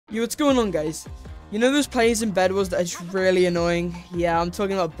Yo, what's going on, guys? You know those players in Bedwars that are just really annoying? Yeah, I'm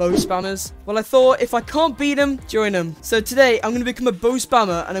talking about bow spammers. Well, I thought if I can't beat them, join them. So today, I'm going to become a bow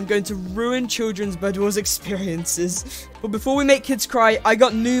spammer, and I'm going to ruin children's Bedwars experiences. But before we make kids cry, I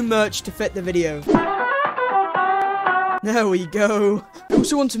got new merch to fit the video. There we go. I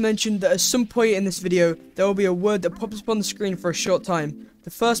also want to mention that at some point in this video, there will be a word that pops up on the screen for a short time. The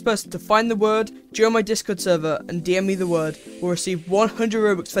first person to find the word, join my Discord server, and DM me the word will receive 100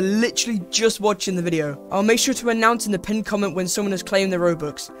 Robux for literally just watching the video. I'll make sure to announce in the pinned comment when someone has claimed their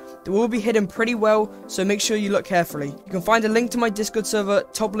Robux. They will be hidden pretty well, so make sure you look carefully. You can find a link to my Discord server,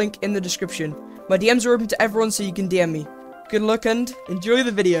 top link in the description. My DMs are open to everyone, so you can DM me. Good luck and enjoy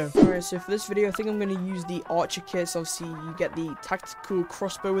the video. Alright, so for this video, I think I'm going to use the archer kit. So obviously, you get the tactical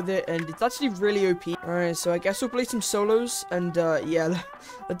crossbow with it, and it's actually really OP. Alright, so I guess we'll play some solos, and yeah,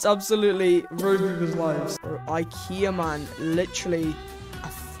 let's absolutely ruin people's lives. IKEA, man, literally a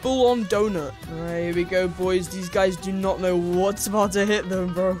full-on donut. Alright, here we go, boys. These guys do not know what's about to hit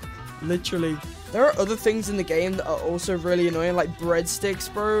them, bro. Literally. There are other things in the game that are also really annoying, like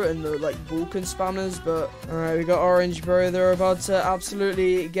breadsticks, bro, and the, like, Vulcan spammers, but... Alright, we got orange, bro. They're about to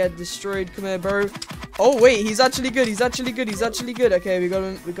absolutely get destroyed. Come here, bro. Oh, wait, he's actually good. He's actually good. He's actually good. Okay, we got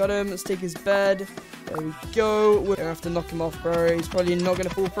him. We got him. Let's take his bed. There we go. We're gonna have to knock him off, bro. He's probably not gonna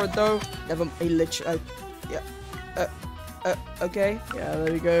fall for it, though. Never... He literally... yeah. Okay. Yeah,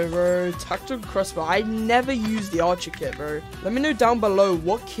 there we go, bro. Tactical crossbow. I never use the archer kit, bro. Let me know down below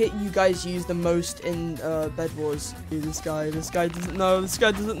what kit you guys use the most in Bedwars. Dude, this guy doesn't know. This guy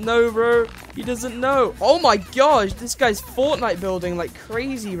doesn't know, bro. He doesn't know. Oh my gosh, this guy's Fortnite building like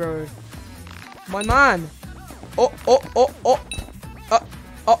crazy, bro. My man. Oh.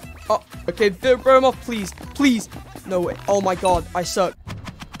 Okay, throw him off, please. Please. No way. Oh my god, I suck.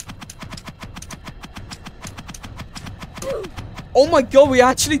 Oh my god, we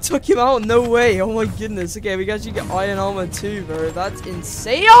actually took him out. No way. Oh my goodness. Okay, we actually get iron armor too, bro. That's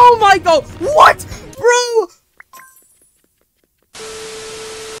insane. Oh my god. What? Bro.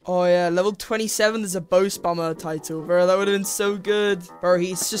 Oh yeah, level 27 is a bow spammer title, bro. That would have been so good. Bro,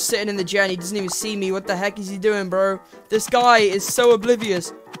 he's just sitting in the gen. He doesn't even see me. What the heck is he doing, bro? This guy is so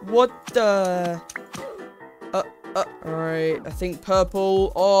oblivious. What the... Alright, I think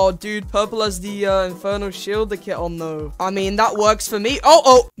purple. Oh, dude, purple has the Infernal Shield kit on, though. I mean, that works for me.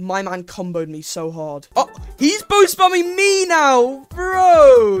 Oh, my man comboed me so hard. Oh, he's bow spamming me now.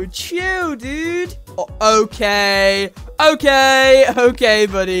 Bro, chill, dude. Oh, okay,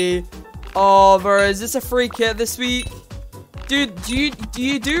 buddy. Oh, bro, is this a free kit this week? Dude, do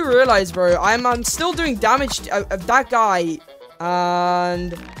you realize, bro, I'm still doing damage of that guy.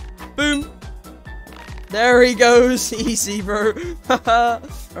 And boom. There he goes. Easy, bro.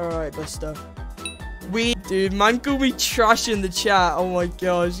 Alright, Buster. Dude, man called me trash in the chat. Oh my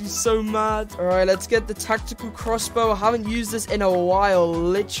gosh, he's so mad. Alright, let's get the tactical crossbow. I haven't used this in a while.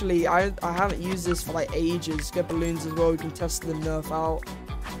 Literally, I haven't used this for like ages. Get balloons as well. We can test the nerf out.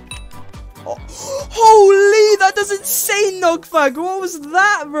 Oh. Holy, that doesn't say knockback. What was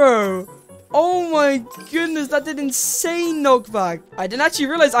that, bro? Oh my goodness, that did insane knockback. I didn't actually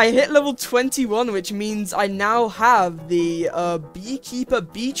realize I hit level 21, which means I now have the Beekeeper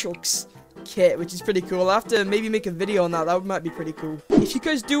Beetrux kit, which is pretty cool. I'll have to maybe make a video on that. That might be pretty cool. If you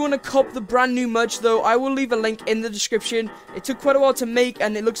guys do want to cop the brand new merch, though, I will leave a link in the description. It took quite a while to make,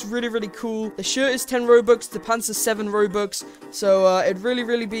 and it looks really, really cool. The shirt is 10 Robux, the pants are 7 Robux, so it'd really,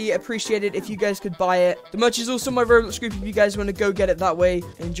 really be appreciated if you guys could buy it. The merch is also my Roblox group if you guys want to go get it that way.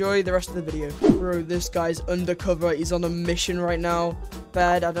 Enjoy the rest of the video. Bro, this guy's undercover. He's on a mission right now.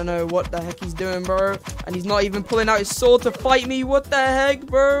 Bad. I don't know what the heck he's doing, bro. And he's not even pulling out his sword to fight me. What the heck,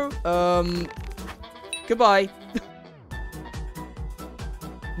 bro? Goodbye.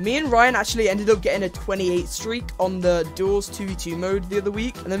 Me and Ryan actually ended up getting a 28 streak on the duels 2v2 mode the other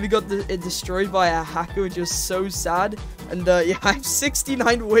week, and then we got it destroyed by a hacker, which was so sad. And yeah, I have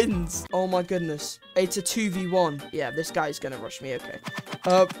 69 wins. Oh my goodness. It's a 2v1. Yeah, this guy's gonna rush me. Okay.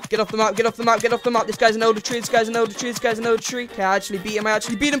 Get off the map, get off the map, get off the map. This guy's an elder tree, this guy's an elder tree, this guy's an elder tree. Okay, I actually beat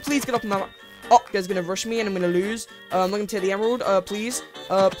him, Please get off the map. Oh, this guy's gonna rush me and I'm gonna lose. I'm not gonna take the emerald. Please.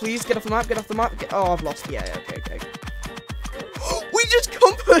 Please get off the map, get off the map. Oh, I've lost. Yeah, okay. We just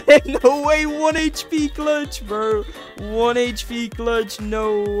comboed him. No way. 1 HP clutch, bro. 1 HP clutch.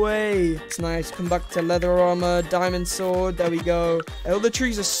 No way. It's nice. Come back to leather armor, diamond sword. There we go. Elder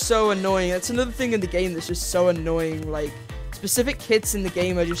trees are so annoying. That's another thing in the game that's just so annoying. Like, specific kits in the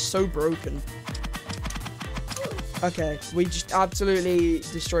game are just so broken. Okay, we just absolutely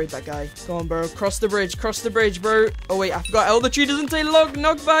destroyed that guy. Come on, bro. Cross the bridge, bro. Oh, wait, I forgot. Elder Tree doesn't take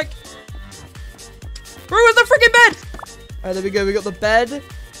knockback. Bro, where's the freaking bed? Alright, there we go. We got the bed.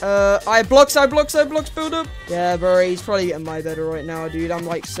 I blocks, build up. Yeah, bro, he's probably getting my better right now, dude. I'm,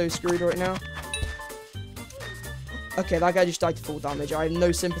 like, so screwed right now. Okay, that guy just died to full damage. I have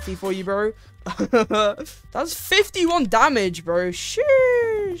no sympathy for you, bro. That's 51 damage, bro.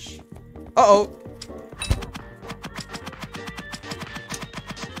 Sheesh. Uh-oh.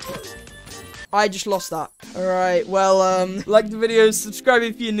 I just lost that. Alright, well, like the video, subscribe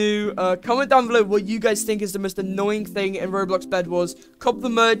if you're new, comment down below what you guys think is the most annoying thing in Roblox Bedwars. Cop the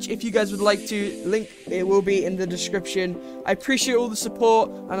merch if you guys would like to. Link, it will be in the description. I appreciate all the support,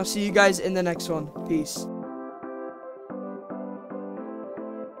 and I'll see you guys in the next one. Peace.